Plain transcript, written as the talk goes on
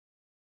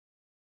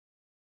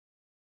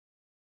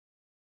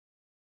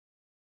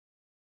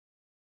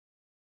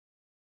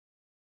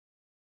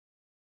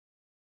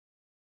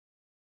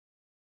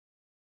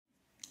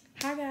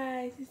Hi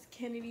guys, it's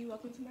Kennedy.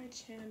 Welcome to my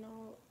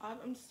channel.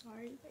 I'm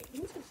sorry, like,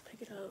 let me just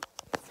pick it up.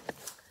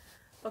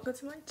 Welcome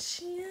to my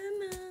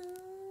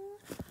channel.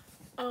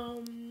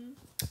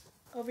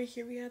 Over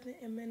here we have the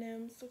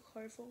M&M's, the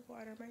colorful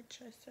water, my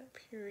dresser,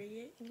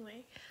 period.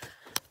 Anyway,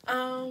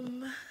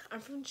 I'm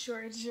from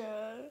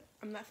Georgia.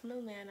 I'm not from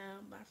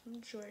Atlanta, but I'm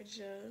from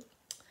Georgia.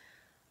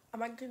 I'm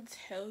not gonna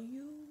tell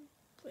you,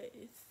 but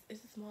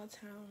it's a small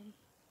town.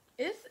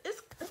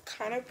 It's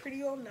kind of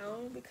pretty well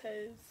known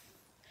because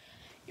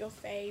your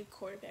fave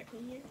quarterback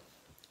in here.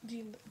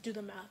 Do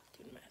the math.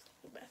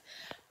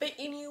 But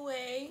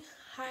anyway,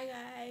 hi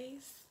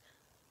guys.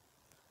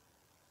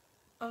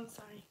 I'm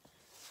sorry.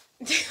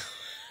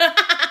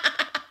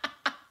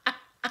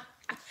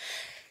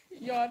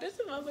 Y'all, this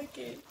is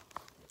motherfucking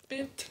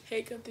fifth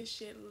take of this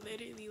shit.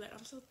 Literally, like,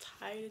 I'm so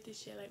tired of this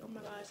shit. Like, oh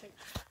my gosh, like,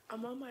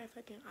 I'm on my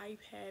fucking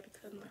iPad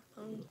because my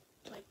phone,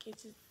 like,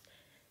 it's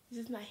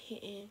just not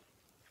hitting.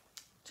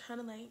 Trying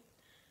to, like,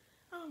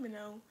 I don't even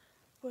know.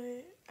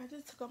 But I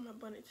just took off my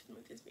bonnet to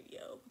make this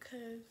video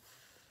because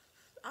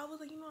I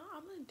was like, you know what,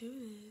 I'm gonna do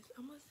this.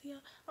 I'm gonna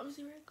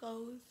see where it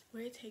goes,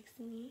 where it takes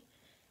me.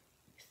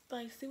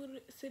 Like, see what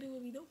we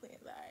doing.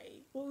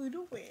 Like, what we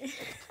doing.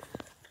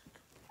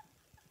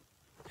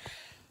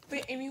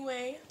 But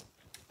anyway,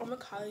 I'm a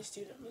college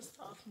student. I'm a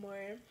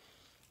sophomore.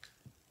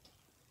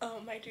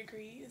 My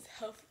degree is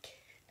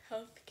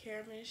healthcare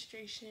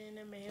administration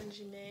and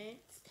management.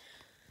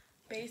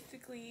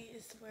 Basically,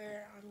 it's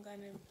where I'm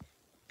gonna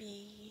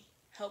be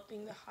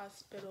helping the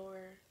hospital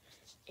or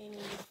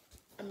any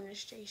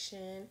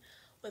administration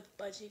with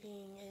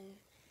budgeting and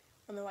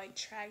on the right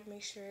track,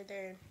 make sure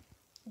they're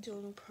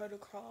doing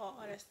protocol,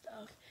 all that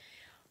stuff.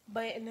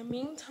 But in the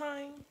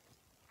meantime,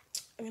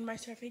 I'm in my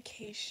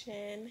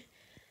certification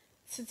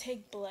to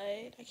take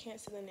blood. I can't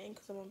say the name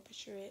because I won't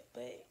picture it,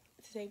 but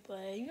to take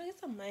blood, you know, get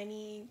some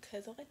money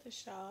because I like to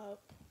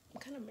shop. I'm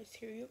kind of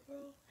material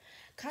girl,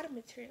 kind of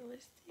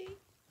materialistic,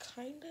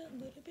 kind of a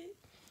little bit.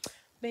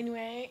 But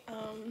anyway,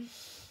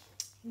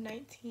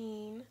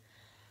 19.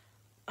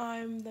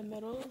 I'm the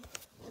middle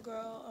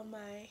girl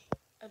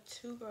of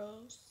two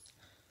girls.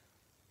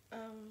 I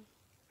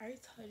already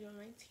told you I'm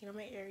 19. I'm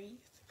an Aries,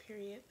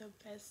 period. The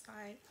best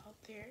sign out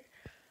there.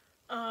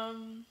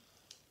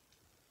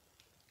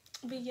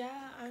 But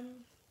yeah,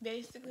 I'm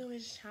basically on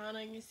this channel.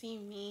 You see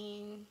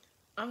me.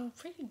 I'm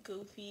pretty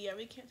goofy. I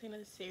really can't take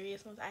nothing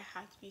serious once I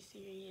have to be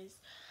serious.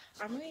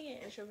 I'm really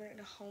an introvert and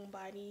a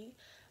homebody,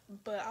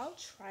 but I'll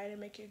try to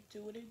make it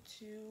do what it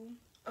do.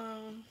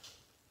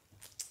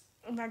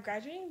 My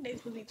graduating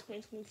date will be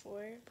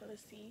 2024, but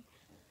let's see.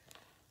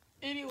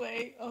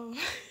 Anyway, y'all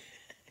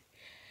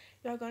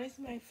gonna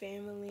see my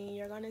family.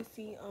 You're gonna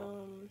see you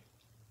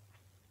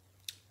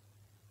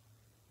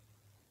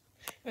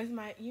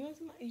gonna see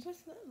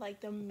like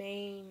the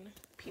main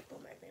people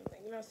in my family.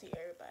 You don't see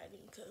everybody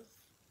because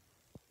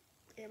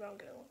everybody don't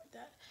get along with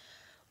that.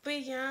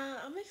 But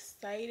yeah, I'm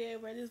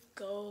excited where this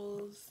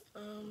goes.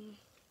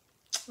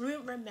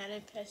 We're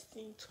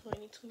manifesting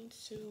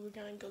 2022. We're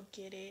gonna go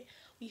get it.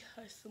 We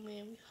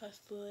hustling. We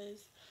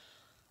hustlers.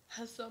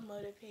 Hustle,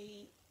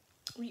 motivate.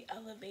 We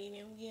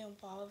elevating. We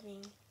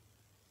evolving.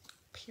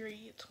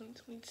 Period.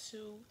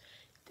 2022.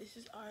 This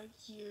is our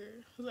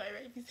year. Like,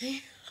 right? You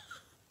say,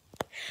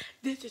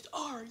 this is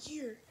our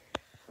year.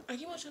 I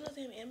keep on trying to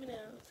say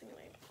Eminem.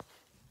 Anyway.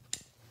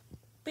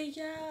 But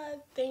yeah,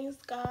 thanks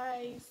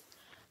guys.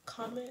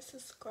 Comment,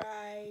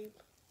 subscribe.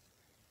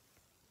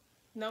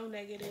 No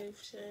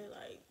negative shit,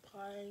 like,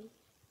 fine.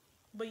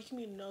 But you can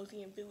be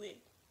nosy and do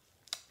it.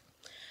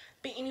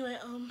 But anyway,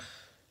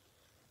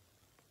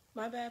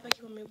 my bad if I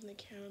keep on moving the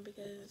camera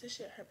because this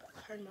shit hurt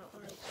my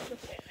arms.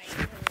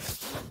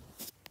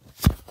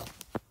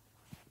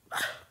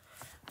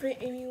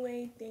 But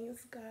anyway,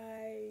 thanks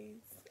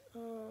guys.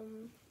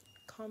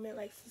 Comment,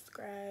 like,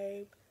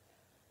 subscribe.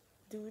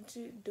 Do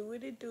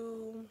what it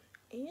do.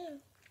 And yeah.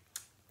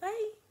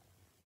 Bye.